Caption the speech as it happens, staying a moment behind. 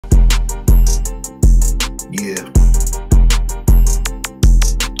Yeah.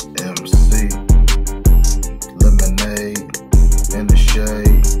 MC. Lemonade. In the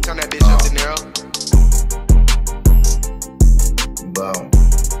shade. Turn that bitch up, De Niro. Bow.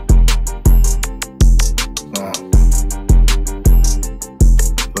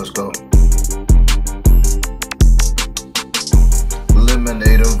 Let's go.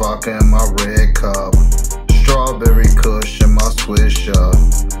 Lemonade and vodka in my red cup. Strawberry kush in my swisher.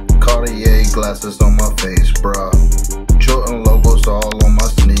 Cartier glasses on my face, bruh. Jordan logos all on my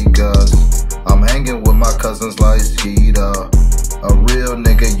sneakers. I'm hanging with my cousins like Skeeter. A real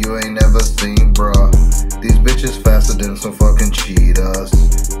nigga you ain't never seen, bruh. These bitches faster than some fucking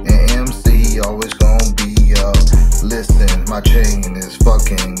cheetahs. And MC he always gon' be up. Listen, my chain is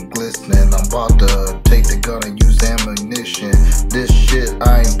fucking glistening. I'm about to take the gun and use ammunition. This shit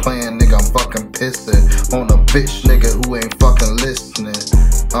I ain't playing, nigga, I'm fucking pissing on a bitch nigga who ain't fucking listening.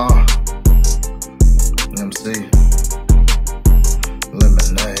 MC.